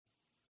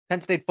Penn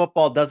State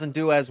football doesn't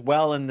do as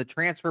well in the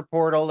transfer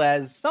portal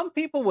as some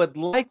people would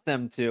like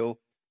them to.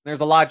 There's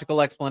a logical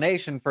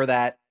explanation for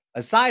that,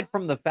 aside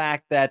from the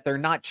fact that they're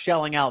not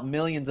shelling out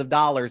millions of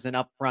dollars in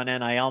upfront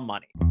NIL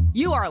money.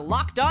 You are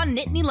Locked On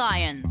Nittany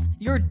Lions,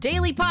 your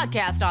daily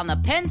podcast on the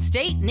Penn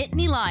State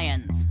Nittany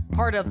Lions,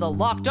 part of the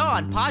Locked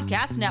On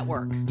Podcast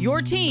Network,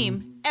 your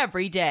team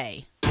every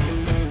day.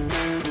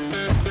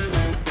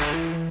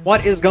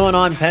 What is going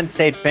on, Penn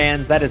State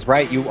fans? That is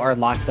right, you are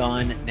Locked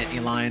On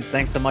Nittany Lions.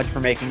 Thanks so much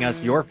for making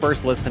us your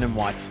first listen and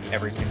watch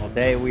every single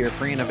day. We are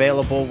free and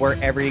available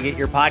wherever you get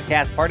your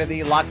podcast, part of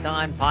the Locked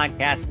On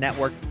Podcast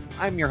Network.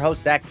 I'm your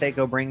host, Zach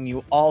Sako, bringing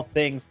you all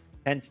things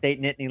Penn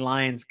State Nittany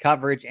Lions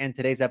coverage, and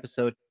today's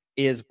episode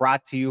is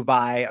brought to you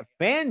by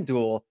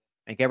FanDuel.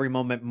 Make every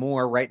moment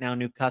more. Right now,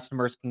 new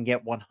customers can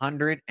get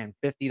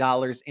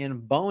 $150 in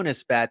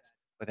bonus bets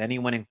with any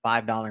winning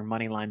 $5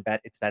 moneyline bet.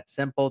 It's that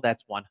simple.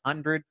 That's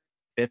 $150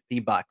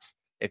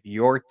 if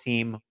your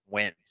team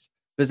wins.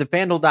 Visit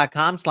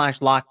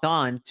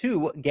FanDuel.com/lockedon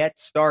to get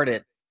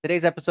started.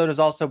 Today's episode is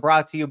also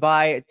brought to you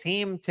by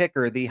Team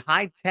Ticker, the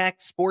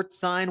high-tech sports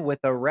sign with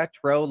a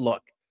retro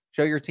look.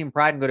 Show your team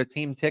pride and go to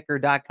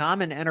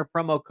teamticker.com and enter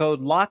promo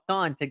code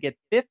LOCKEDON to get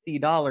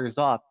 $50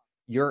 off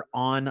your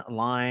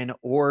online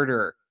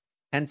order.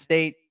 Penn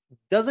State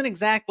doesn't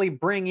exactly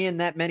bring in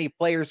that many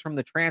players from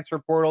the transfer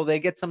portal. They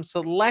get some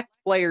select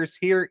players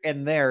here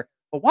and there.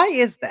 But why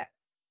is that?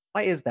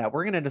 Why is that?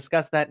 We're going to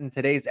discuss that in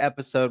today's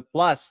episode.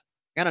 Plus,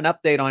 got an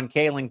update on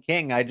Kalen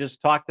King. I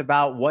just talked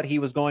about what he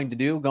was going to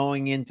do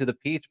going into the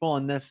Peach Bowl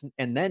and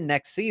then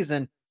next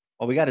season.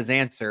 Well, we got his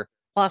answer.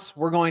 Plus,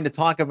 we're going to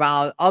talk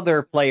about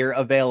other player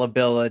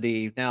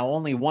availability. Now,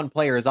 only one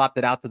player has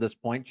opted out to this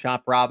point,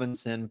 Chop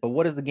Robinson. But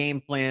what is the game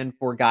plan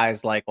for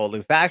guys like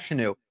Olu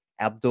Fashanu,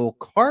 Abdul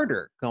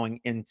Carter going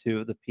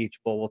into the Peach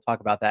Bowl? We'll talk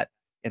about that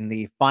in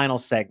the final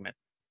segment.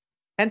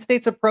 Penn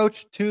State's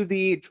approach to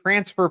the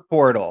transfer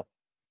portal.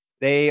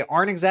 They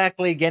aren't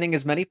exactly getting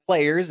as many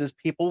players as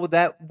people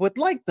that would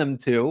like them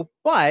to,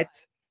 but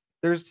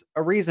there's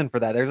a reason for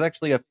that. There's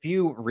actually a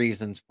few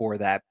reasons for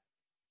that.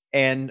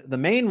 And the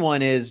main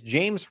one is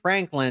James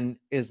Franklin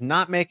is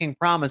not making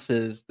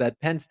promises that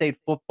Penn State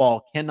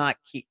football cannot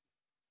keep.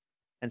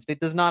 Penn State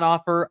does not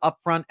offer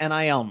upfront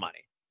NIL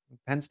money.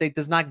 Penn State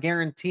does not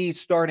guarantee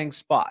starting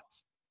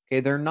spots. Okay,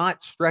 they're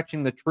not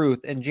stretching the truth,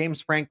 and James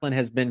Franklin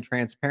has been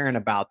transparent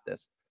about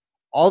this.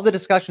 All the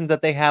discussions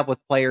that they have with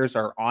players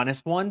are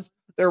honest ones.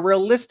 They're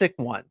realistic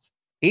ones.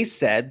 He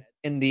said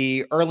in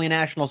the early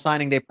National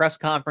Signing Day press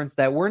conference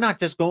that we're not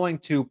just going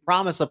to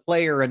promise a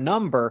player a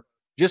number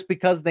just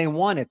because they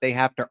want it. They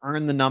have to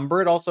earn the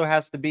number. It also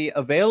has to be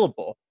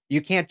available. You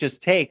can't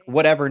just take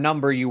whatever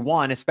number you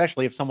want,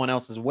 especially if someone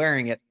else is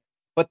wearing it.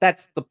 But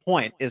that's the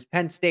point, is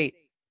Penn State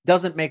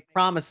doesn't make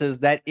promises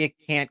that it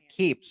can't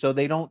keep. So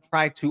they don't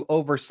try to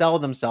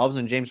oversell themselves.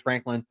 And James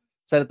Franklin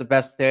said it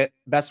the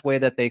best way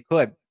that they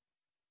could.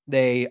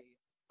 They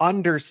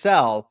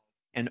undersell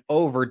and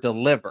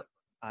over-deliver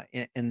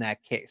in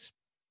that case.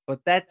 But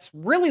that's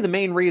really the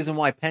main reason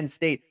why Penn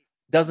State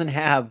doesn't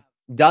have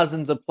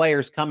dozens of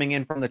players coming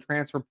in from the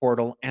transfer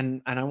portal.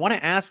 And I want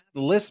to ask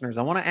the listeners,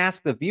 I want to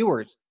ask the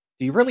viewers,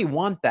 do you really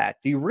want that?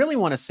 Do you really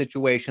want a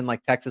situation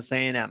like Texas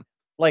A&M,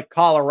 like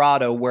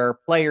Colorado, where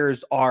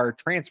players are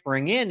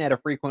transferring in at a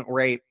frequent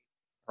rate,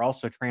 they're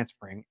also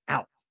transferring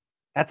out?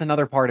 That's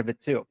another part of it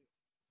too.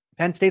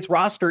 Penn State's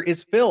roster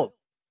is filled.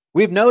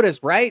 We've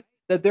noticed, right,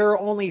 that there are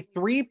only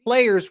 3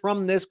 players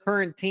from this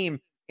current team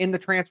in the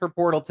transfer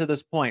portal to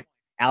this point.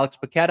 Alex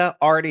Paqueta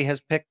already has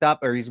picked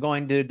up, or he's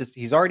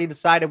already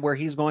decided where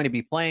he's going to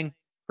be playing.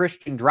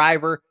 Christian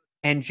Driver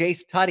and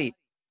Jace Tutty.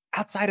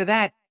 Outside of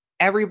that,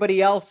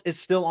 everybody else is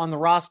still on the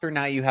roster.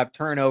 Now you have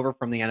turnover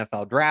from the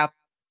NFL draft,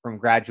 from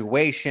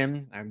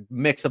graduation, a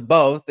mix of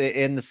both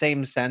in the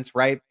same sense,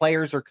 right?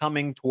 Players are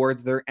coming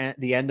towards the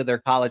end of their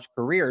college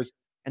careers,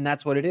 and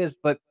that's what it is.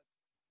 But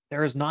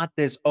there is not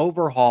this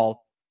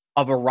overhaul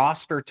of a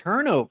roster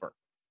turnover.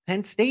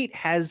 Penn State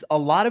has a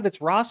lot of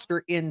its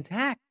roster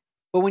intact.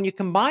 But when you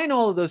combine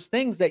all of those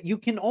things that you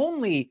can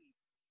only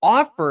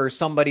offer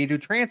somebody to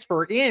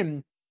transfer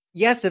in,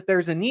 yes, if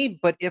there's a need,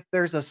 but if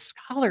there's a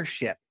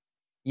scholarship,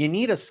 you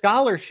need a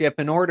scholarship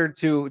in order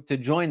to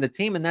join the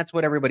team, and that's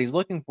what everybody's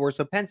looking for.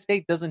 So Penn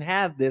State doesn't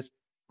have this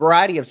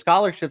variety of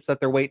scholarships that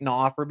they're waiting to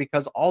offer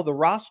because all the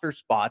roster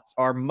spots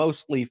are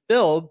mostly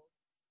filled.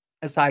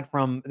 Aside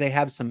from they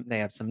have some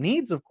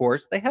needs, of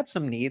course. They have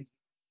some needs,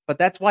 but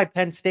that's why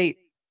Penn State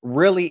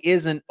really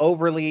isn't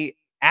overly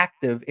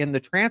active in the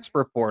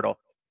transfer portal.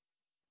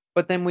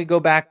 But then we go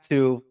back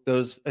to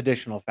those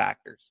additional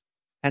factors.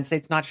 Penn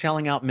State's not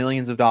shelling out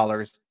millions of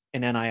dollars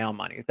in NIL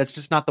money. That's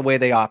just not the way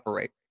they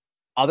operate.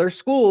 Other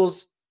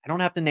schools, I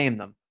don't have to name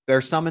them.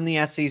 There's some in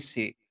the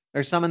SEC.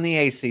 There's some in the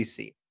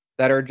ACC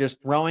that are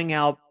just throwing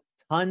out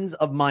tons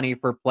of money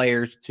for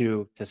players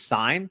to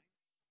sign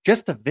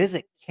just to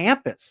visit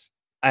campus.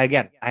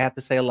 Again, I have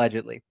to say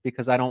allegedly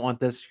because I don't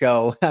want this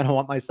show, I don't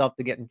want myself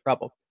to get in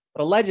trouble.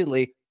 But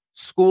allegedly,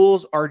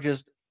 schools are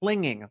just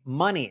flinging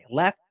money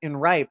left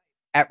and right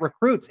at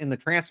recruits in the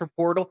transfer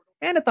portal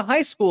and at the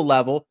high school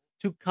level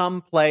to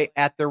come play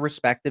at their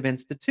respective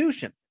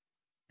institution.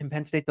 And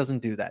Penn State doesn't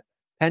do that.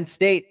 Penn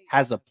State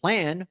has a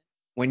plan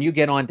when you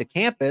get onto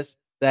campus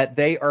that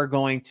they are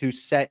going to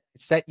set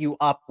you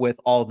up with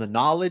all the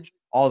knowledge,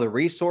 all the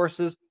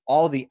resources,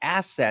 all the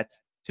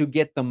assets to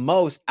get the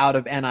most out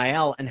of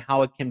NIL and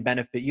how it can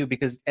benefit you.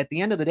 Because at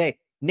the end of the day,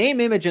 name,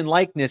 image, and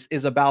likeness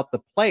is about the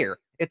player.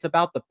 It's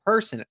about the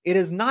person. It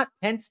is not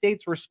Penn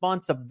State's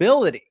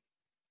responsibility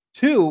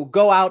to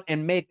go out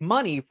and make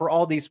money for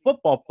all these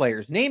football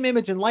players. Name,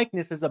 image, and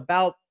likeness is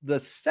about the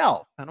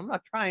self. And I'm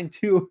not trying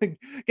to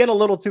get a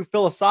little too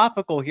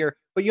philosophical here,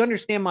 but you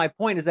understand my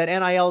point is that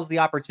NIL is the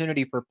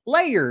opportunity for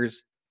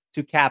players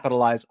to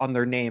capitalize on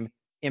their name,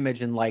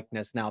 image, and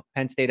likeness. Now,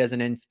 Penn State as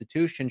an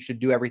institution should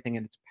do everything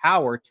in its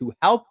power to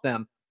help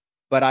them.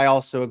 But I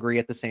also agree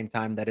at the same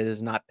time that it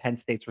is not Penn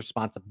State's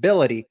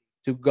responsibility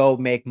to go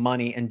make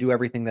money and do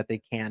everything that they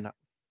can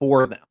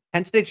for them.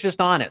 Penn State's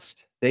just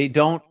honest. They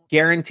don't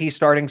guarantee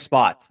starting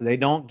spots. They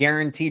don't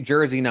guarantee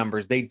jersey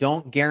numbers. They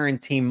don't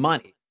guarantee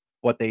money.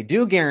 What they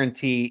do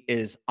guarantee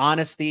is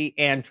honesty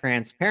and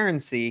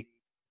transparency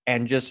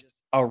and just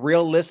a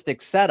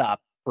realistic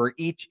setup for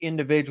each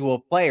individual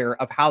player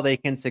of how they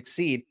can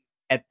succeed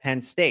at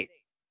Penn State.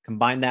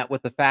 Combine that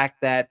with the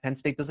fact that Penn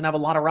State doesn't have a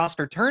lot of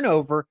roster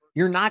turnover.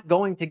 You're not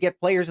going to get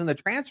players in the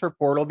transfer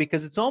portal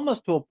because it's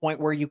almost to a point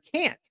where you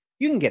can't.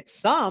 You can get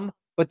some,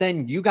 but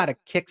then you got to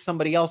kick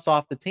somebody else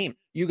off the team.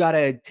 You got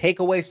to take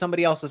away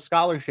somebody else's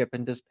scholarship.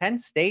 And does Penn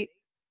State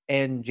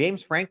and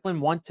James Franklin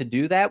want to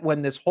do that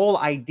when this whole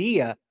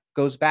idea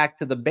goes back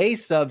to the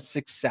base of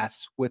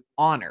success with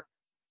honor?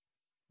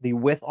 The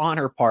with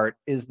honor part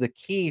is the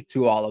key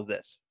to all of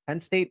this. Penn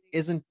State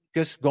isn't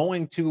just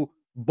going to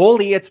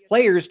bully its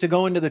players to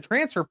go into the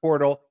transfer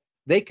portal.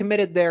 They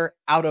committed there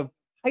out of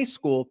high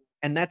school,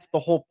 and that's the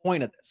whole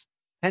point of this.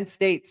 Penn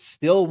State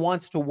still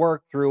wants to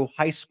work through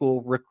high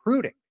school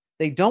recruiting.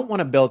 They don't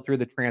want to build through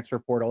the transfer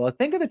portal.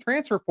 Think of the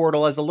transfer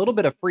portal as a little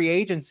bit of free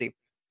agency.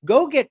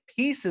 Go get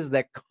pieces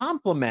that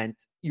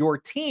complement your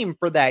team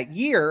for that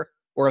year,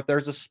 or if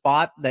there's a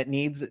spot that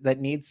needs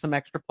some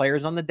extra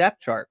players on the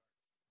depth chart.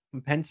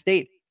 Penn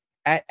State,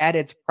 at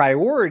its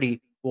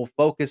priority, will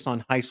focus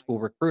on high school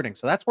recruiting.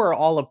 So that's where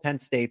all of Penn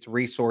State's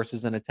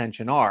resources and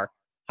attention are,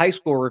 high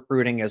school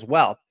recruiting as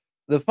well.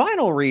 The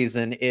final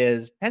reason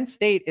is Penn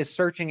State is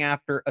searching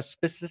after a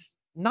specific,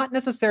 not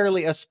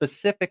necessarily a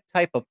specific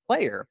type of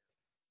player,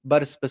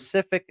 but a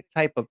specific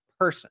type of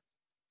person.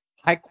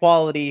 High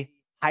quality,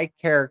 high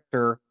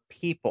character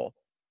people.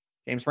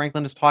 James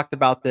Franklin has talked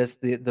about this,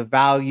 the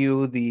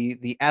value,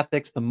 the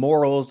ethics, the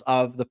morals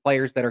of the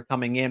players that are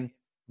coming in,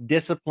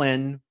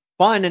 discipline,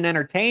 fun and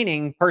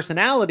entertaining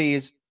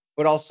personalities,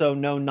 but also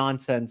no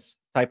nonsense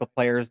type of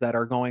players that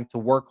are going to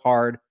work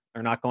hard.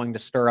 They're not going to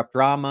stir up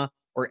drama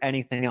or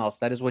anything else.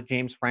 That is what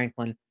James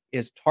Franklin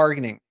is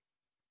targeting.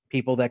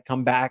 People that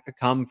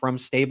come from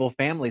stable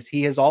families.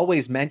 He has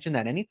always mentioned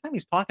that anytime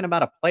he's talking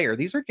about a player,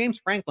 these are James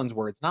Franklin's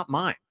words, not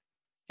mine.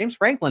 James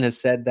Franklin has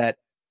said that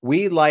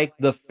we like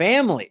the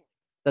family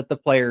that the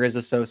player is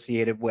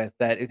associated with,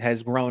 that it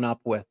has grown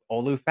up with.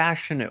 Olu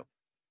Fashanu,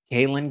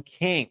 Kalen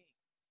King,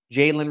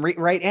 Jalen Reed,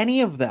 right?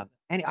 Any of them.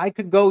 And I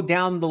could go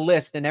down the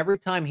list, and every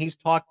time he's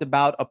talked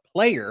about a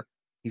player,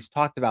 he's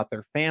talked about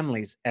their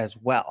families as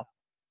well.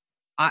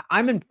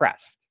 I'm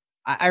impressed.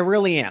 I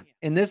really am.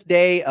 In this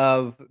day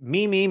of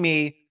me,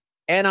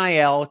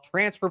 NIL,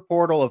 transfer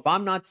portal, if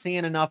I'm not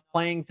seeing enough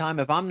playing time,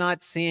 if I'm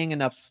not seeing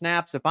enough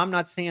snaps, if I'm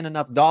not seeing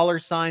enough dollar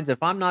signs,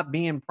 if I'm not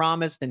being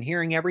promised and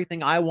hearing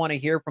everything I want to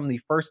hear from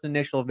the first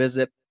initial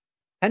visit,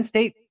 Penn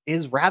State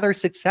is rather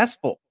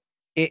successful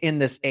in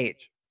this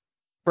age.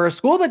 For a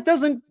school that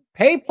doesn't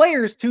pay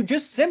players to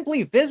just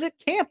simply visit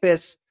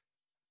campus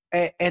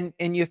and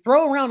you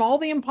throw around all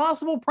the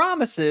impossible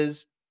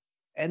promises,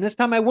 and this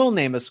time I will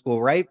name a school,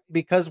 right?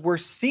 Because we're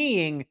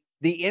seeing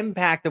the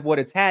impact of what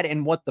it's had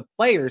and what the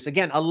players,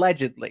 again,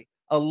 allegedly,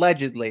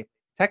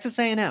 Texas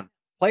A&M,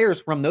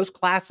 players from those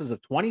classes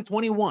of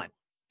 2021,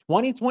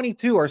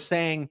 2022 are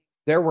saying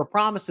there were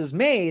promises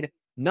made.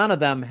 None of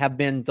them have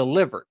been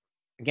delivered.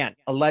 Again,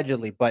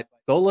 allegedly, but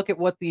go look at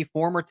what the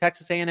former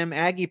Texas A&M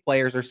Aggie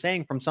players are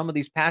saying from some of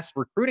these past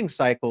recruiting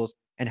cycles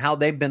and how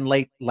they've been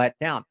let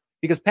down.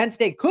 Because Penn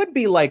State could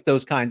be like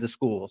those kinds of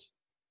schools,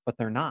 but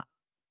they're not.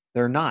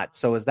 They're not.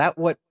 So is that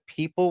what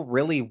people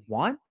really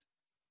want?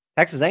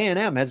 Texas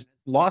A&M has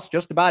lost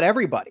just about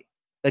everybody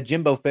that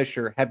Jimbo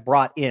Fisher had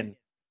brought in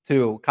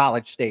to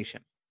College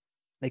Station.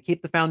 They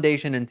keep the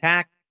foundation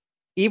intact.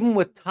 Even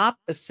with top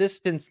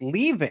assistants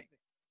leaving,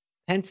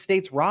 Penn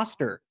State's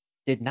roster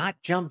did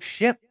not jump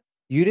ship.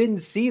 You didn't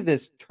see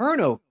this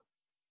turnover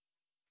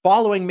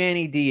following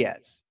Manny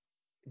Diaz,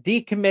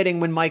 decommitting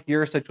when Mike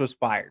Yursich was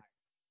fired.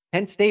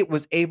 Penn State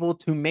was able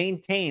to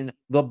maintain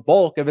the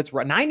bulk of its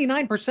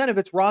 99% of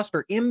its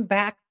roster.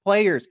 Impact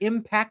players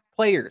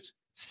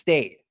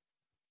stayed.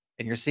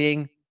 And you're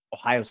seeing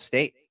Ohio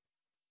State.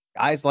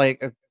 Guys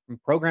like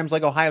programs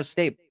like Ohio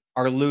State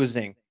are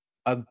losing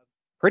a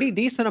pretty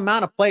decent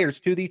amount of players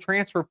to the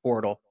transfer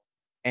portal.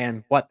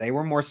 And they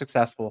were more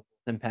successful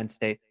than Penn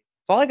State.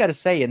 So all I got to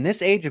say, in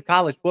this age of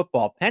college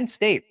football, Penn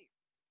State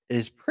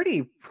is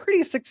pretty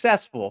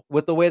successful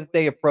with the way that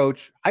they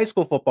approach high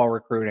school football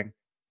recruiting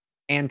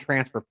and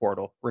transfer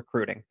portal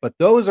recruiting. But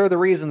those are the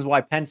reasons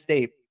why Penn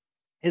State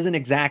isn't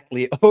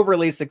exactly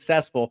overly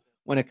successful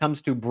when it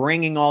comes to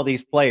bringing all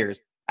these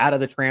players out of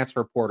the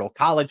transfer portal,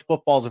 college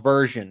football's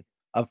version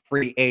of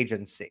free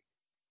agency.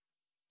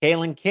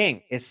 Kalen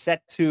King is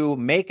set to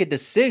make a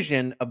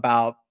decision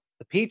about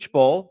the Peach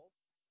Bowl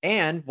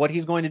and what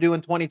he's going to do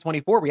in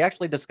 2024. We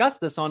actually discussed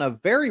this on a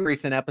very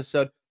recent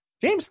episode.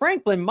 James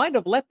Franklin might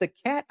have let the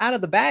cat out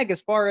of the bag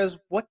as far as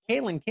what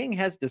Kalen King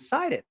has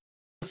decided.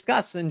 We'll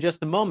discuss in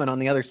just a moment on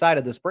the other side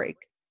of this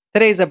break.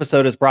 Today's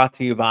episode is brought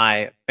to you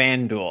by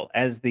FanDuel.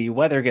 As the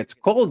weather gets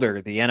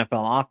colder, the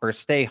NFL offers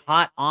stay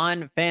hot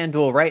on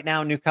FanDuel. Right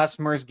now, new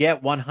customers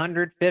get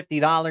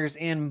 $150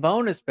 in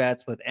bonus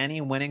bets with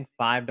any winning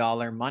 $5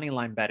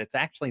 moneyline bet. It's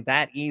actually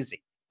that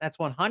easy. That's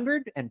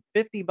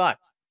 $150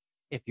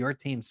 if your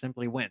team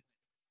simply wins.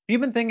 If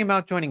you've been thinking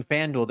about joining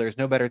FanDuel, there's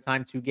no better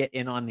time to get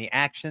in on the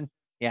action.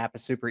 The app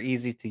is super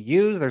easy to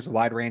use. There's a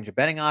wide range of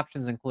betting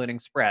options, including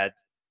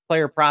spreads,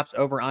 player props,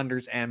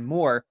 over-unders, and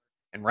more.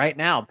 And right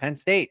now, Penn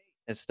State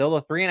is still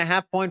a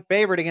 3.5-point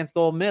favorite against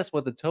Ole Miss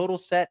with a total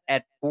set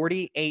at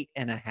 48.5.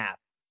 If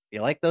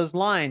you like those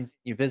lines,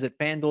 you visit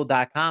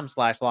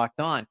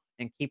FanDuel.com/lockedon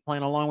and keep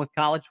playing along with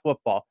college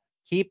football.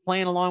 Keep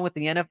playing along with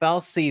the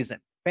NFL season.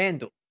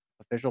 FanDuel,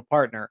 official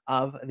partner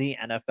of the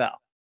NFL.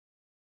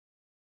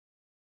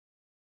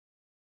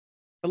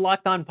 The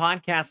Locked On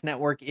Podcast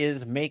Network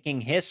is making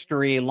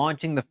history,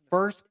 launching the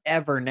first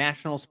ever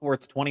national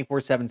sports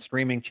 24/7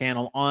 streaming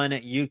channel on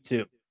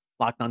YouTube.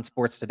 Locked On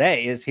Sports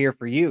Today is here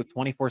for you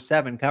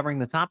 24/7, covering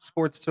the top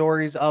sports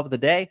stories of the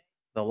day,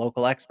 the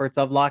local experts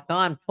of Locked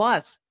On,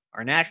 plus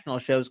our national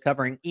shows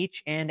covering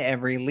each and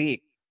every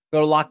league. Go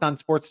to Locked On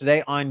Sports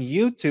Today on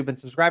YouTube and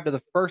subscribe to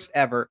the first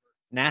ever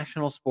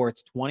national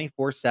sports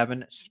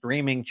 24/7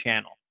 streaming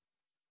channel.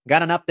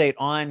 Got an update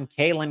on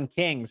Kalen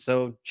King.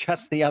 So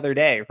just the other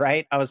day,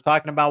 right? I was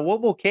talking about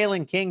what will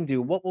Kalen King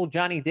do? What will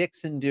Johnny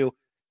Dixon do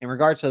in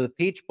regards to the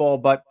Peach Bowl?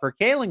 But for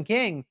Kalen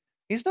King,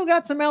 he's still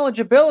got some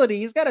eligibility.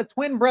 He's got a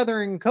twin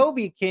brother in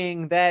Kobe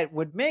King that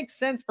would make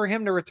sense for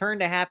him to return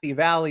to Happy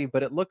Valley.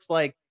 But it looks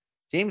like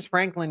James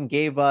Franklin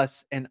gave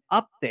us an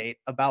update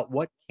about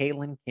what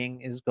Kalen King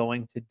is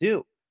going to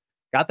do.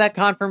 Got that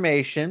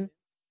confirmation,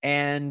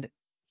 and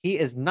he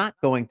is not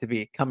going to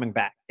be coming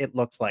back, it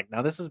looks like.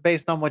 Now, this is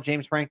based on what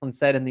James Franklin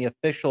said in the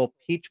official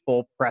Peach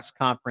Bowl press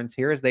conference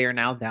here, as they are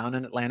now down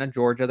in Atlanta,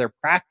 Georgia. They're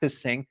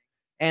practicing,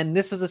 and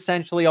this is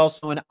essentially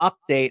also an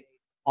update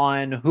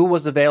on who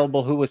was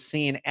available, who was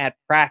seen at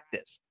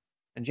practice.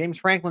 And James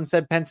Franklin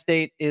said Penn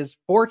State is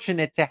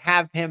fortunate to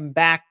have him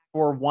back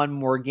for one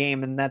more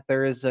game, and that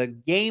there is a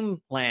game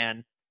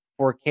plan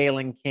for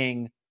Kalen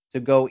King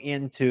to go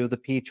into the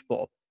Peach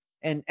Bowl.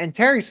 And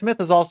Terry Smith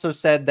has also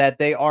said that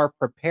they are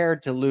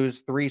prepared to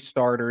lose 3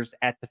 starters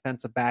at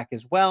defensive back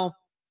as well.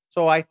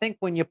 So I think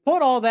when you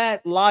put all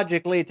that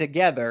logically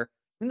together,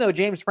 even though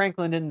James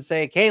Franklin didn't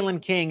say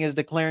Kalen King is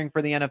declaring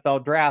for the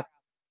NFL draft,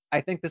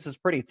 I think this is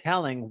pretty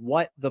telling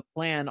what the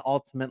plan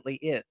ultimately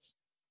is.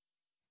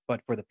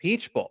 But for the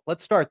Peach Bowl,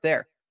 let's start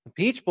there. The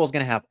Peach Bowl is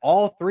going to have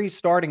all 3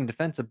 starting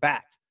defensive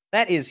backs.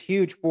 That is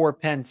huge for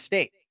Penn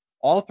State.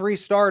 All 3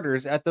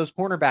 starters at those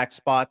cornerback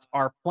spots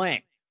are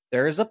playing.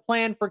 There is a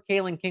plan for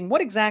Kalen King.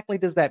 What exactly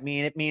does that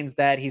mean? It means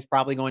that he's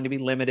probably going to be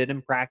limited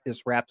in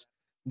practice reps.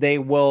 They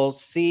will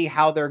see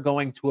how they're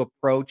going to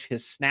approach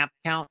his snap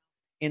count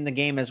in the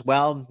game as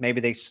well.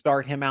 Maybe they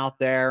start him out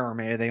there, or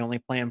maybe they only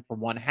play him for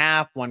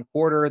 1/2,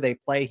 1/4. They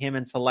play him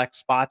in select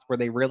spots where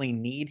they really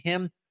need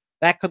him.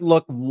 That could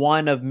look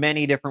one of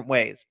many different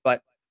ways,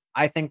 but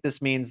I think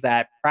this means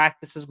that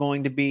practice is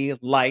going to be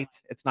light.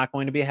 It's not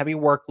going to be a heavy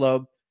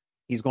workload.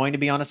 He's going to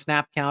be on a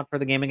snap count for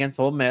the game against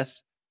Ole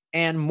Miss.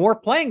 And more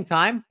playing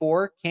time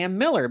for Cam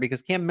Miller,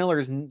 because Cam Miller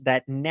is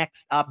that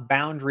next up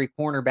boundary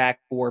cornerback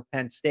for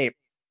Penn State.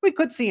 We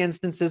could see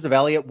instances of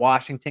Elliott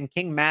Washington.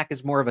 King Mack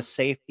is more of a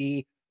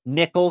safety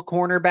nickel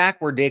cornerback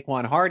where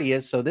Daquan Hardy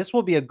is. So this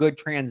will be a good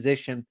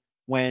transition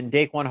when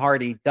Daquan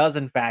Hardy does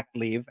in fact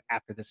leave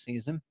after the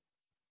season.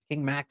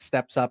 King Mack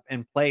steps up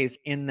and plays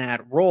in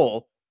that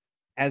role,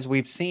 as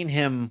we've seen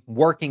him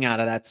working out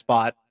of that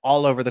spot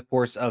all over the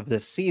course of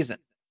this season.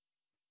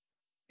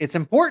 It's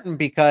important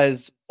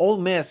because Ole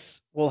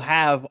Miss will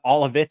have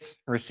all of its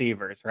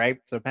receivers, right?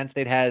 So Penn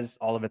State has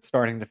all of its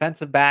starting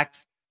defensive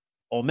backs.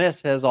 Ole Miss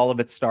has all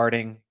of its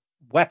starting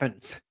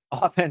weapons,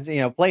 offense,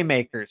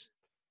 playmakers.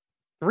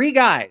 3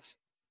 guys,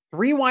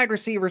 3 wide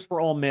receivers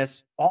for Ole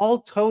Miss, all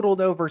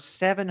totaled over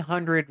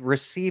 700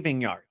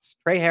 receiving yards.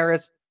 Trey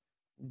Harris,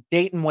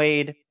 Dayton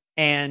Wade,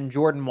 and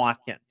Jordan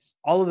Watkins.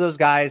 All of those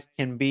guys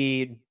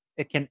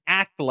can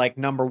act like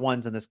number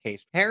ones in this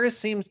case. Harris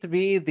seems to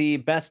be the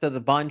best of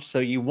the bunch, so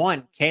you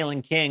want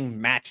Kalen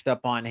King matched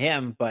up on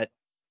him, but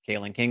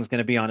Kalen King's going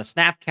to be on a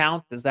snap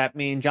count. Does that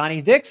mean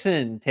Johnny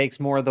Dixon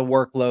takes more of the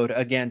workload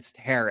against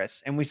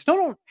Harris? And we still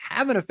don't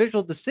have an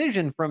official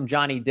decision from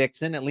Johnny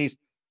Dixon, at least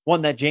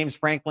one that James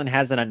Franklin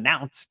hasn't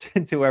announced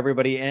to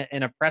everybody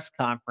in a press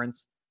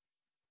conference.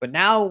 But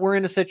now we're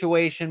in a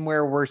situation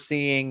where we're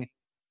seeing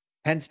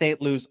Penn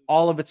State lose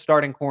all of its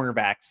starting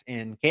cornerbacks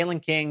in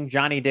Kalen King,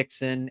 Johnny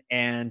Dixon,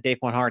 and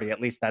Daquan Hardy.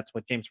 At least that's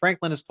what James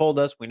Franklin has told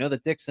us. We know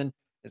that Dixon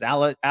is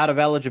out of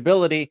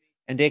eligibility,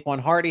 and Daquan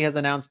Hardy has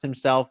announced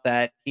himself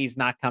that he's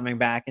not coming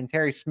back. And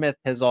Terry Smith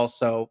has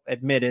also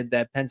admitted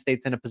that Penn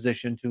State's in a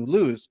position to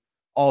lose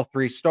all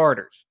three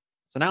starters.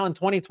 So now in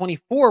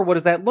 2024, what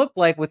does that look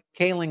like with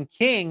Kalen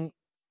King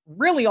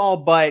really all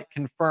but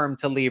confirmed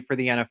to leave for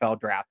the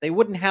NFL draft? They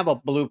wouldn't have a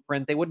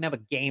blueprint, they wouldn't have a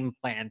game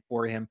plan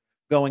for him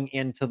going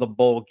into the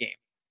bowl game.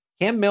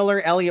 Cam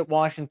Miller, Elliott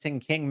Washington,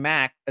 King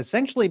Mack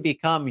essentially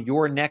become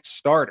your next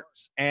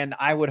starters. And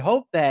I would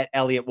hope that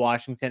Elliott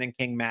Washington and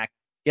King Mack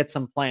get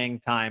some playing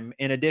time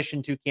in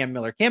addition to Cam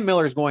Miller. Cam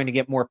Miller is going to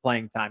get more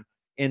playing time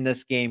in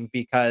this game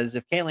because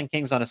if Kalen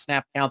King's on a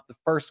snap count, the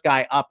first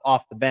guy up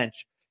off the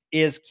bench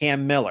is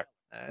Cam Miller.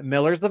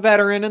 Miller's the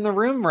veteran in the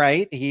room,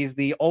 right? He's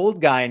the old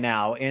guy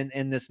now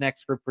in this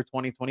next group for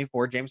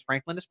 2024. James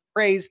Franklin has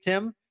praised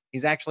him.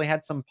 He's actually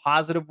had some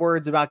positive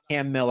words about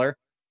Cam Miller.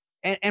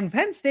 And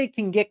Penn State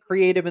can get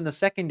creative in the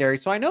secondary.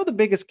 So I know the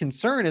biggest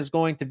concern is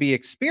going to be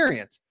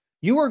experience.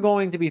 You are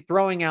going to be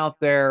throwing out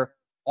there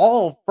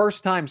all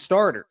first-time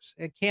starters.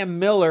 Cam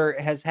Miller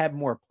has had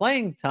more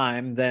playing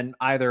time than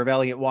either of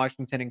Elliott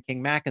Washington and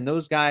King Mack, and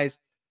those guys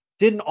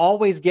didn't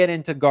always get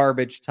into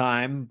garbage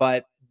time,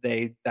 but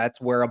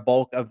that's where a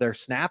bulk of their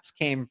snaps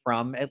came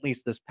from, at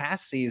least this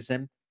past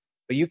season.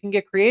 But you can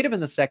get creative in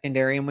the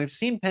secondary, and we've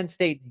seen Penn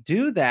State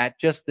do that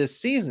just this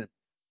season.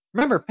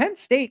 Remember, Penn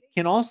State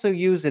can also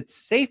use its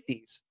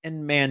safeties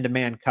in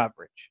man-to-man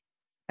coverage.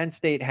 Penn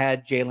State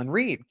had Jalen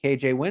Reed,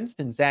 KJ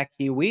Winston, Zach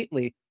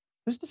Wheatley.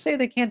 Who's to say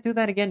they can't do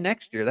that again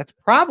next year? That's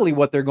probably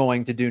what they're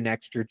going to do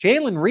next year.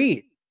 Jalen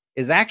Reed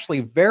is actually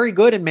very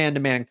good in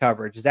man-to-man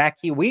coverage. Zach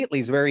Wheatley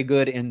is very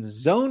good in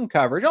zone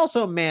coverage,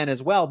 also man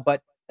as well,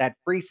 but that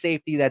free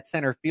safety, that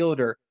center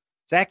fielder,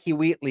 Zach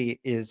Wheatley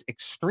is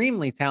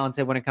extremely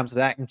talented when it comes to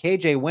that. And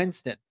KJ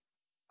Winston,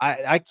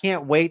 I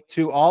can't wait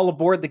to all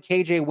aboard the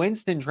KJ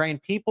Winston train.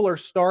 People are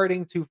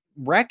starting to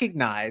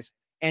recognize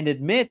and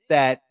admit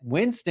that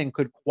Winston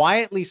could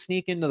quietly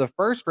sneak into the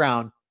first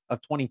round of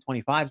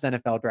 2025's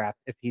NFL draft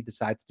if he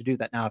decides to do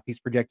that. Now, if he's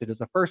projected as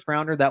a first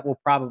rounder, that will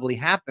probably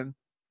happen.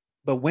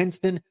 But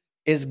Winston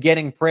is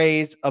getting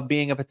praise of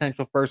being a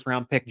potential first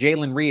round pick.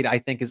 Jalen Reed, I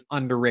think, is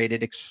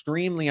underrated,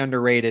 extremely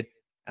underrated.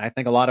 And I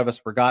think a lot of us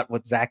forgot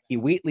what Zach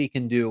Wheatley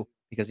can do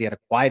because he had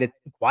a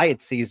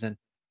quiet season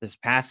this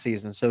past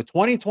season. So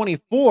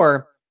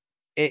 2024,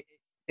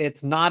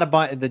 it's not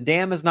about the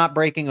dam is not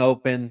breaking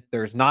open.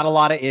 There's not a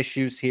lot of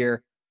issues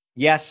here.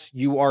 Yes,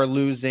 you are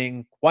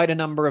losing quite a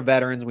number of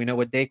veterans. We know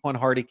what Daquan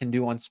Hardy can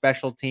do on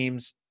special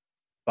teams,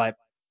 but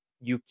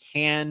you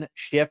can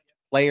shift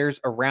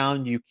players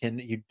around. You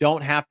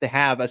don't have to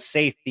have a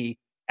safety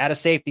at a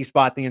safety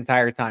spot the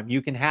entire time.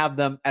 You can have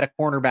them at a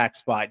cornerback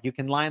spot. You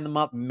can line them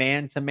up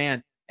man to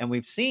man. And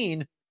we've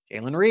seen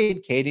Jalen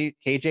Reed,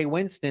 KJ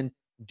Winston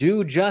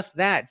do just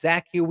that.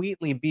 Zach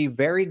Wheatley be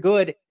very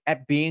good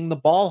at being the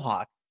ball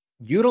hawk.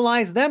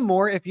 Utilize them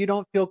more if you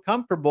don't feel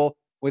comfortable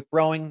with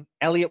throwing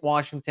Elliott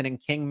Washington and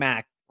King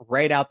Mack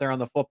right out there on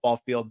the football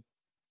field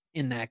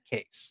in that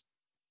case.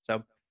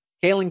 So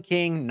Kalen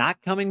King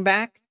not coming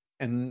back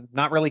and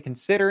not really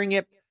considering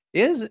it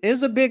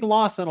is a big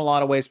loss in a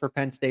lot of ways for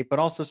Penn State, but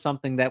also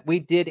something that we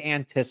did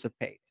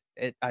anticipate.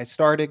 I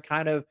started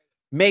kind of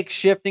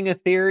makeshifting a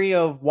theory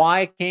of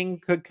why King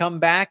could come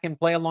back and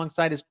play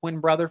alongside his twin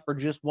brother for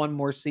just one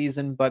more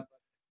season. But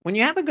when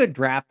you have a good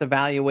draft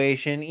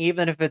evaluation,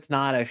 even if it's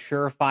not a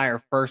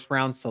surefire first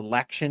round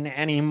selection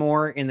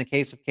anymore, in the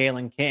case of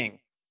Kalen King,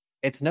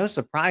 it's no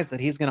surprise that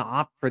he's going to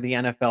opt for the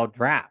NFL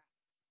draft.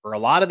 For a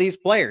lot of these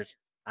players,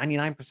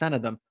 99%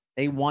 of them,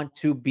 they want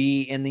to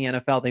be in the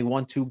NFL. They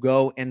want to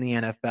go in the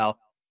NFL.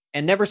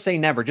 And never say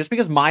never. Just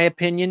because my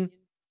opinion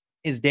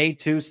is day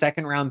 2,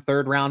 second round,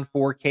 third round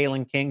for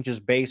Kalen King,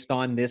 just based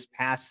on this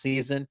past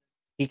season,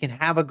 he can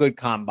have a good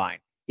combine.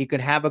 He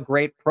could have a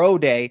great pro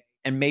day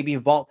and maybe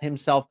vault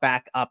himself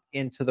back up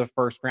into the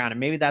first round. And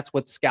maybe that's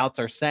what scouts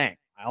are saying.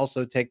 I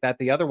also take that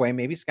the other way.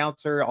 Maybe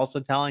scouts are also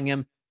telling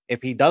him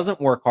if he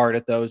doesn't work hard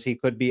at those, he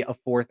could be a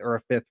 4th or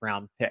a 5th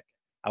round pick.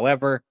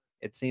 However,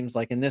 it seems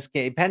like in this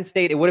case, Penn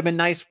State, it would have been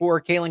nice for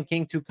Kalen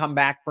King to come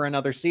back for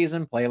another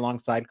season, play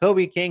alongside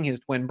Kobe King, his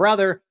twin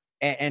brother,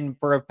 and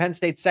for a Penn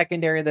State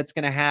secondary that's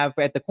going to have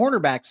at the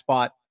cornerback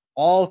spot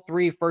all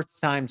 3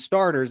 first-time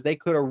starters. They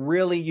could have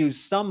really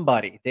used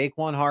somebody,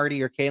 Daquan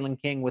Hardy or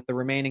Kalen King, with the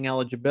remaining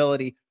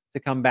eligibility to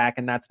come back,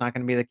 and that's not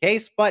going to be the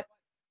case. But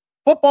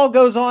football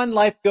goes on,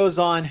 life goes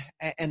on,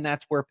 and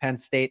that's where Penn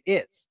State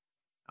is.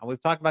 Now,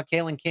 we've talked about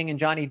Kalen King and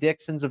Johnny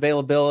Dixon's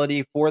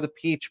availability for the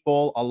Peach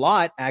Bowl a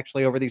lot,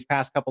 actually, over these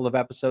past couple of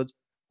episodes.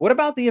 What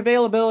about the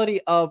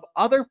availability of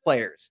other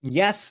players?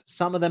 Yes,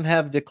 some of them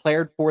have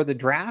declared for the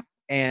draft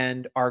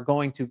and are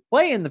going to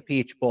play in the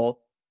Peach Bowl,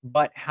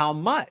 but how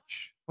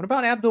much? What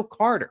about Abdul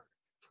Carter,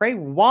 Trey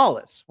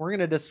Wallace? We're going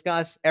to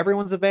discuss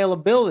everyone's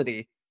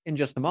availability in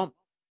just a moment.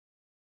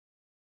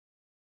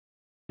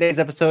 Today's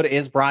episode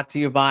is brought to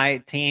you by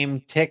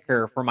Team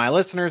Ticker. For my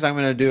listeners, I'm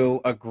going to do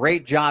a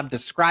great job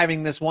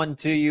describing this one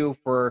to you.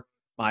 For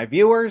my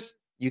viewers,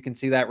 you can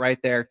see that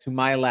right there to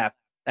my left.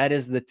 That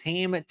is the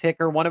Team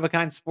Ticker,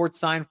 one-of-a-kind sports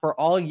sign for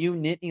all you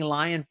Nittany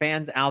Lion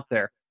fans out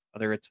there.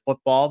 Whether it's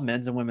football,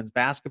 men's and women's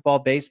basketball,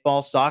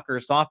 baseball, soccer,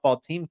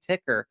 softball, Team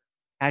Ticker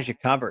has you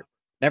covered.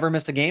 Never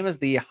miss a game, as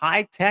the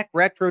high-tech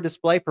retro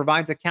display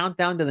provides a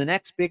countdown to the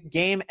next big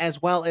game,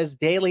 as well as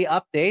daily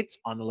updates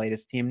on the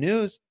latest team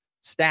news,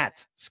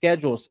 stats,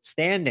 schedules,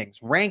 standings,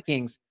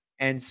 rankings,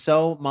 and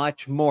so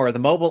much more. The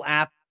mobile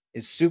app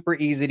is super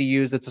easy to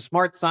use. It's a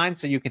smart sign,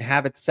 so you can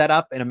have it set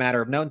up in a matter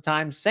of no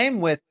time.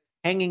 Same with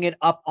hanging it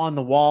up on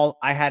the wall.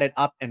 I had it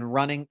up and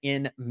running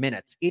in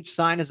minutes. Each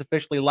sign is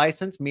officially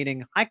licensed,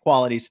 meeting high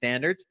quality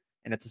standards,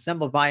 and it's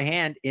assembled by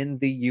hand in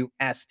the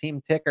U.S.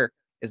 Team Ticker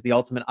is the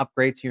ultimate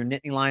upgrade to your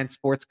Nittany Lion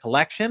sports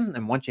collection.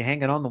 And once you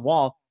hang it on the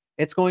wall,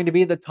 it's going to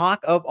be the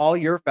talk of all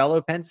your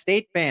fellow Penn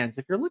State fans.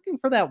 If you're looking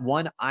for that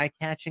one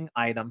eye-catching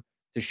item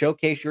to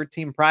showcase your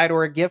team pride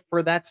or a gift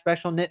for that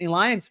special Nittany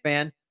Lions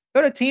fan,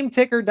 go to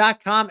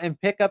teamticker.com and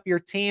pick up your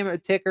Team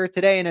Ticker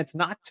today. And it's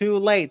not too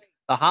late.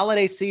 The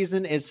holiday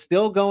season is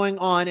still going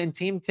on, and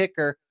Team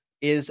Ticker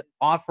is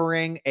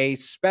offering a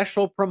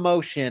special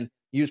promotion.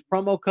 Use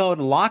promo code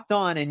Locked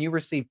On and you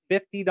receive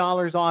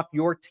 $50 off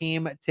your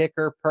Team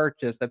Ticker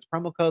purchase. That's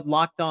promo code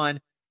Locked On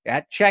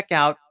at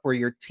checkout for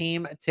your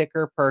Team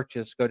Ticker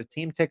purchase. Go to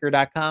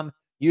teamticker.com.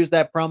 Use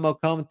that promo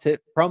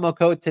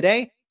code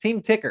today.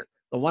 Team Ticker,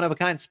 the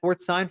one-of-a-kind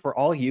sports sign for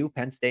all you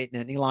Penn State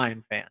Nittany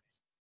Lion fans.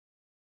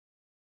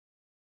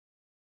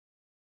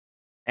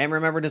 And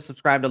remember to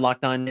subscribe to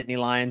Locked On Nittany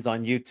Lions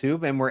on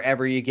YouTube and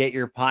wherever you get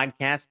your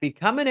podcasts.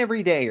 Become an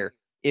everydayer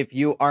if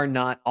you are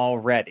not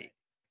already.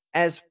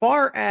 As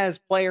far as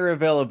player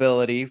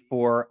availability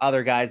for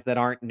other guys that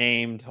aren't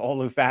named,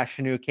 Olu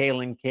Fashanu,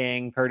 Kalen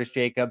King, Curtis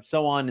Jacobs,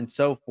 so on and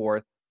so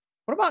forth,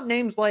 what about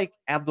names like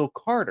Abdul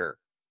Carter,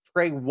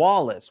 Trey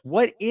Wallace?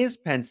 What is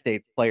Penn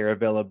State's player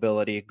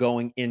availability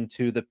going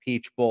into the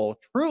Peach Bowl?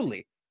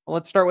 Truly. Well,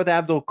 let's start with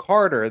Abdul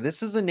Carter.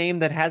 This is a name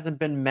that hasn't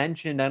been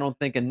mentioned, I don't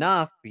think,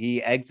 enough.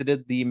 He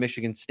exited the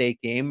Michigan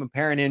State game,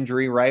 apparent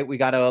injury, right? We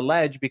got to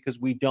allege because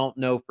we don't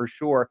know for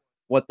sure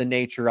what the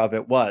nature of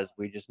it was.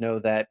 We just know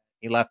that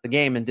he left the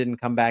game and didn't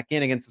come back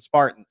in against the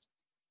Spartans.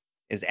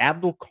 Is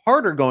Abdul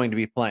Carter going to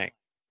be playing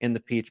in the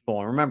Peach Bowl?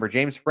 And remember,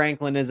 James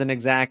Franklin isn't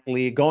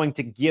exactly going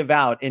to give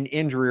out an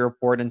injury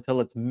report until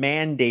it's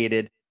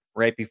mandated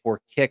right before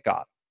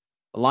kickoff.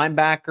 The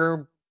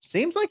linebacker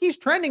seems like he's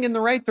trending in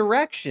the right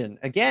direction.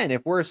 Again,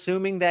 if we're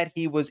assuming that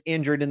he was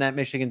injured in that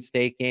Michigan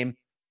State game,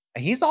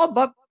 he's all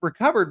but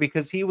recovered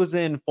because he was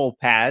in full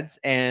pads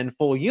and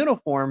full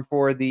uniform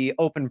for the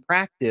open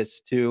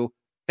practice to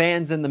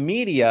fans and the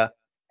media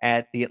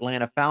at the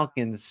Atlanta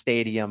Falcons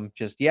stadium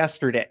just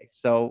yesterday.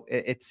 So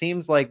it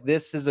seems like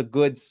this is a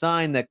good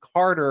sign that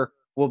Carter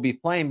will be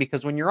playing,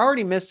 because when you're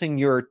already missing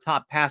your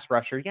top pass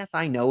rusher, yes,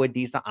 I know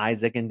Adisa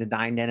Isaac and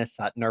Dedine Dennis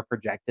Sutton are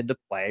projected to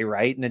play,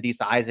 right? And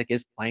Adisa Isaac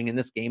is playing in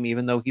this game,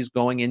 even though he's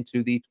going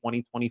into the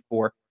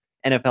 2024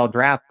 NFL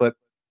draft. But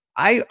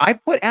I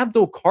put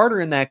Abdul Carter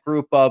in that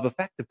group of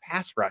effective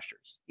pass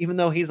rushers, even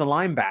though he's a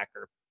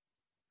linebacker.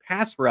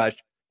 Pass rush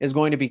is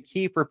going to be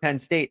key for Penn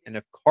State. And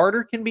if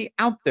Carter can be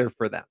out there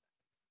for them,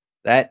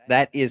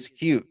 that is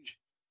huge.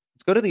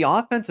 Let's go to the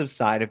offensive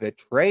side of it.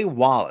 Trey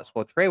Wallace.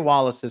 Well, Trey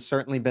Wallace has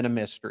certainly been a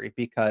mystery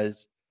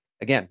because,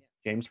 again,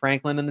 James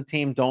Franklin and the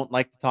team don't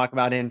like to talk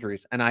about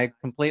injuries, and I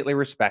completely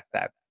respect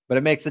that. But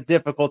it makes it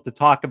difficult to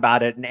talk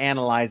about it and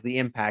analyze the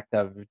impact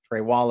of it.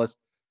 Trey Wallace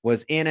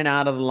was in and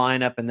out of the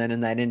lineup, and then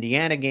in that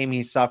Indiana game,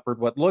 he suffered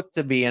what looked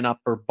to be an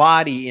upper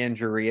body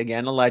injury.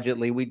 Again,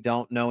 allegedly, we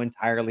don't know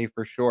entirely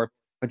for sure.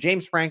 But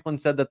James Franklin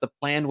said that the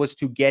plan was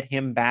to get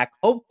him back,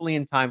 hopefully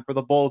in time for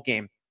the bowl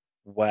game.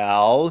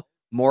 Well,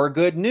 more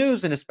good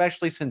news, and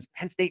especially since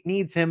Penn State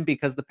needs him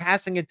because the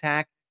passing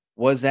attack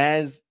was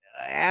as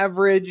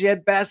average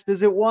at best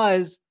as it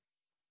was.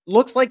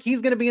 Looks like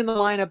he's going to be in the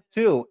lineup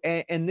too.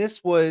 And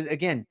this was,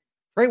 again,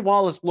 Trey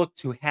Wallace looked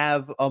to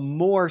have a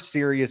more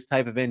serious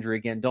type of injury.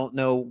 Again, don't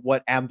know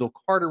what Abdul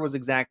Carter was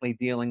exactly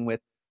dealing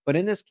with. But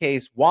in this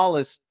case,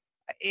 Wallace,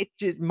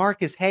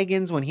 Marcus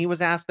Higgins, when he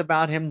was asked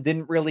about him,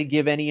 didn't really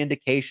give any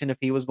indication if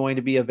he was going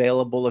to be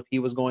available, if he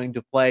was going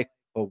to play.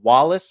 But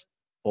Wallace,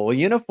 full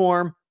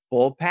uniform,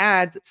 full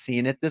pads,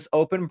 seen at this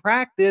open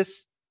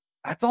practice.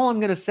 That's all I'm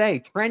going to say.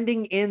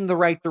 Trending in the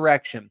right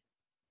direction.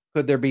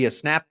 Could there be a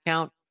snap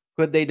count?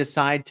 Could they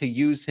decide to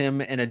use him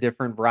in a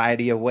different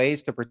variety of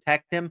ways to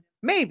protect him?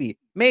 Maybe,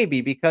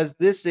 because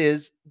this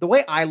is the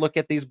way I look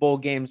at these bowl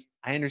games.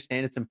 I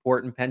understand it's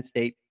important. Penn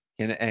State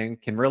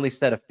can really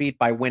set a feat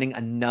by winning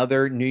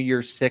another New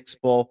Year's Six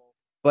bowl.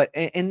 But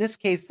in this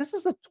case, this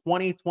is a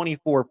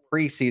 2024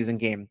 preseason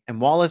game,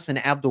 and Wallace and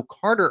Abdul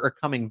Carter are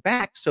coming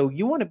back. So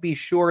you want to be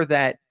sure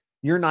that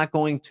you're not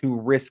going to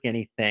risk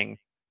anything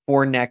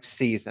for next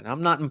season.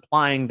 I'm not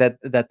implying that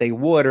they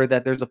would or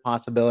that there's a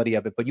possibility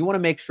of it, but you want to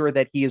make sure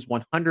that he is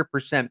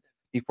 100%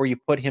 before you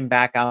put him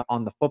back out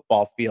on the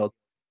football field.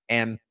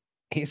 And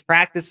he's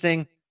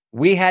practicing.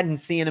 We hadn't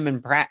seen him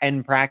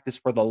in practice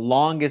for the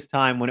longest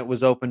time when it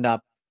was opened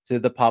up to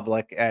the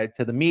public,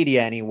 to the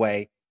media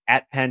anyway,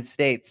 at Penn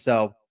State.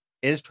 So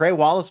is Trey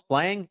Wallace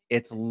playing?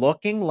 It's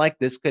looking like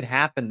this could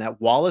happen, that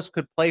Wallace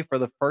could play for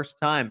the first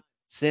time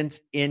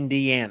since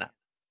Indiana.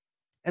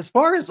 As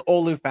far as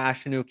Olu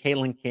Fashanu,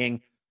 Kalen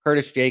King,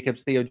 Curtis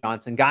Jacobs, Theo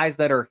Johnson, guys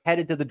that are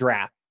headed to the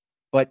draft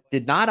but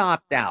did not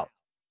opt out,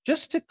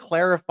 just to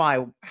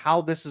clarify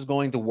how this is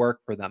going to work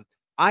for them,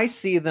 I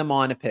see them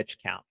on a pitch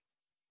count,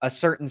 a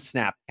certain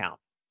snap count.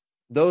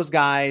 Those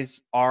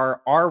guys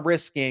are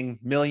risking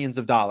millions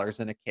of dollars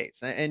in a case.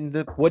 And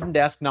the wooden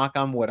desk, knock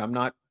on wood, I'm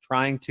not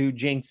trying to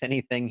jinx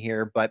anything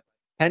here, but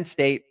Penn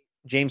State,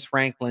 James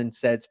Franklin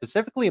said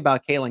specifically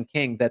about Kalen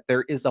King that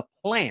there is a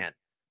plan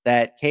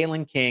that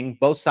Kalen King,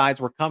 both sides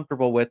were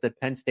comfortable with, that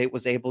Penn State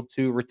was able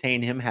to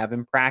retain him, have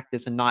him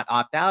practice, and not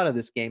opt out of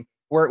this game,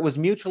 where it was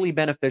mutually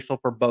beneficial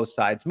for both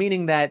sides,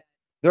 meaning that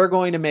they're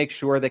going to make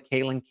sure that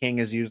Kalen King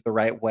is used the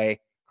right way.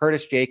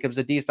 Curtis Jacobs,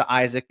 Adisa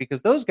Isaac,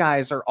 because those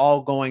guys are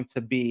all going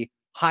to be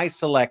high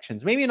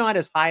selections. Maybe not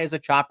as high as a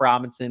Chop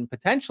Robinson,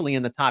 potentially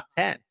in the top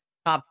 10,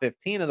 top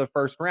 15 of the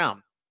first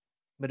round.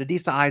 But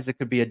Adisa Isaac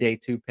could be a day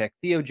 2 pick.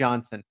 Theo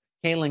Johnson,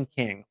 Kalen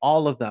King,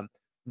 all of them.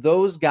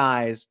 Those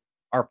guys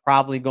are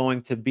probably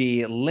going to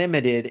be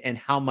limited in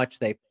how much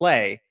they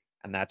play.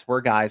 And that's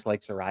where guys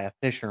like Zariah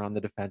Fisher on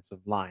the defensive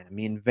line,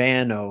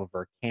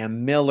 Vanover,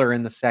 Cam Miller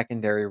in the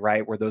secondary,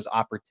 right, where those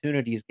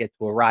opportunities get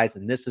to arise.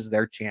 And this is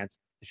their chance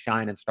to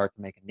shine and start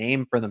to make a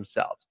name for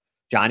themselves.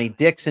 Johnny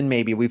Dixon,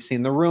 maybe we've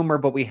seen the rumor,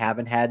 but we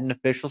haven't had an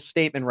official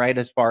statement, right,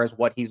 as far as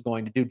what he's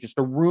going to do. Just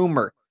a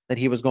rumor that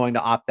he was going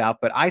to opt out.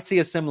 But I see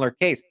a similar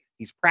case.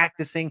 He's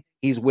practicing.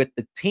 He's with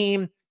the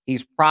team.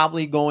 He's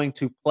probably going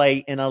to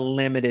play in a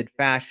limited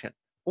fashion.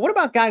 But what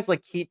about guys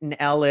like Keaton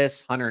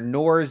Ellis, Hunter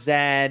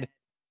Norzad,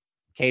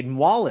 Caden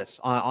Wallace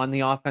on the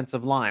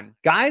offensive line?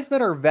 Guys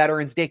that are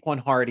veterans, Daquan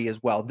Hardy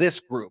as well. This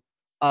group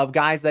of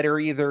guys that are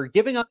either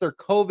giving up their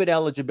COVID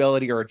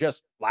eligibility or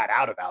just flat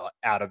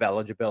out of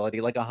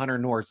eligibility, like a Hunter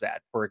Norzad,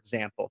 for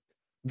example.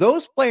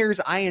 Those players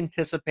I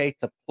anticipate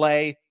to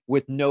play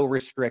with no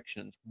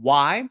restrictions.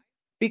 Why?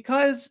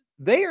 Because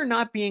they are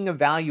not being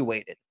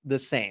evaluated the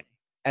same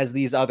as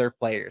these other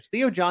players.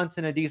 Theo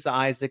Johnson, Adisa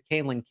Isaac,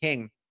 Kalen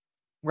King,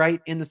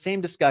 right, in the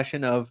same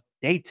discussion of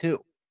day 2.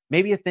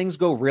 Maybe if things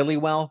go really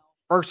well,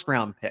 first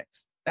round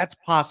picks. That's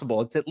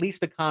possible. It's at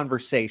least a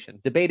conversation.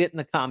 Debate it in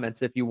the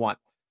comments if you want.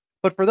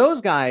 But for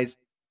those guys,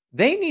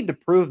 they need to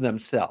prove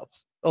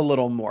themselves a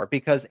little more,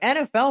 because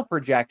NFL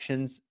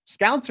projections,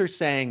 scouts are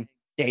saying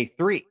day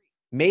 3,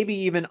 maybe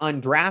even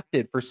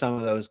undrafted for some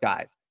of those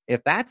guys.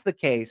 If that's the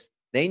case,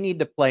 they need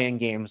to play in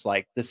games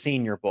like the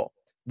Senior Bowl,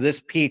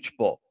 this Peach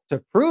Bowl,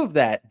 to prove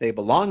that they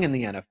belong in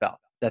the NFL,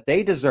 that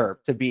they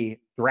deserve to be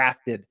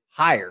drafted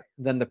higher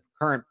than the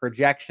current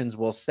projections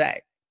will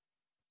say.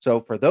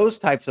 So for those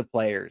types of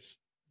players,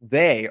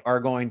 they are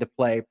going to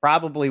play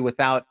probably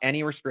without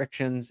any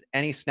restrictions,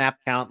 any snap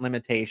count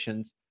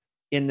limitations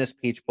in this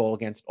Peach Bowl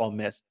against Ole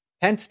Miss.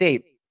 Penn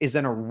State is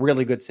in a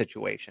really good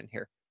situation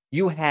here.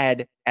 You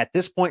had, at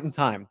this point in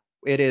time,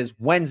 it is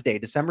Wednesday,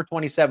 December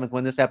 27th,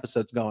 when this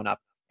episode's going up,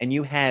 and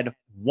you had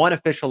one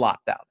official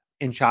opt-out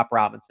in Chop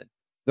Robinson.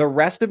 The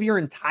rest of your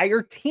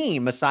entire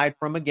team, aside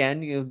from,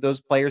 again,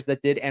 those players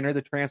that did enter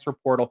the transfer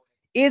portal,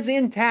 is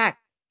intact,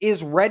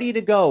 is ready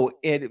to go.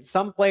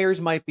 Some players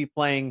might be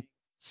playing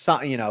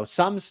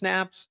some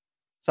snaps.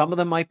 Some of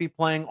them might be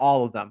playing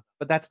all of them,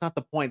 but that's not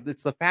the point.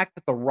 It's the fact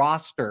that the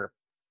roster,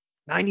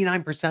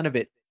 99% of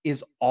it,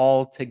 is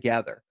all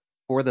together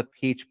for the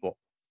Peach Bowl.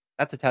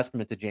 That's a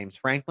testament to James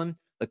Franklin,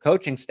 the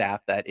coaching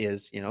staff that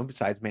is,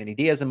 besides Manny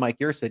Diaz and Mike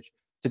Yursich,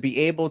 to be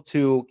able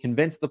to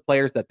convince the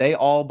players that they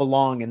all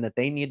belong and that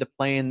they need to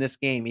play in this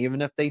game,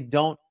 even if they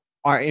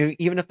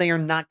are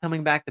not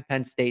coming back to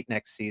Penn State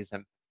next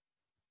season,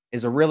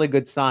 is a really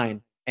good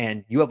sign.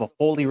 And you have a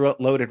fully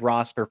loaded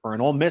roster for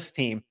an Ole Miss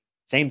team.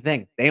 Same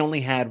thing. They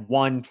only had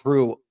one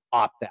true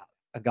opt-out.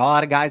 A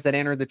lot of guys that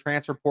entered the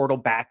transfer portal,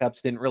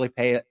 backups, didn't really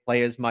play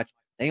as much.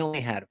 They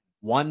only had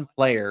one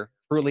player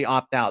truly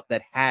opt out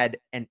that had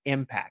an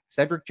impact,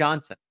 Cedric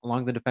Johnson,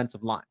 along the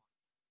defensive line.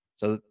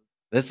 So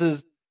this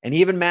is an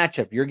even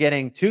matchup. You're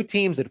getting two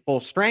teams at full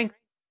strength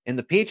in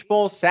the Peach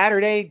Bowl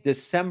Saturday,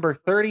 December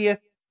 30th.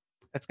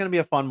 That's going to be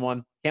a fun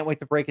one. Can't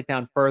wait to break it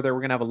down further. We're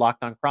going to have a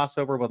Locked On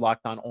crossover with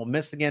Locked On Ole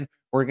Miss again.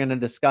 We're going to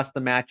discuss the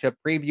matchup,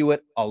 preview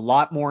it a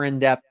lot more in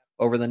depth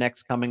over the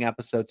next coming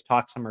episodes,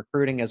 talk some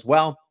recruiting as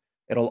well.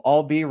 It'll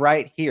all be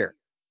right here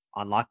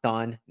on Locked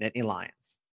On Nittany Lions.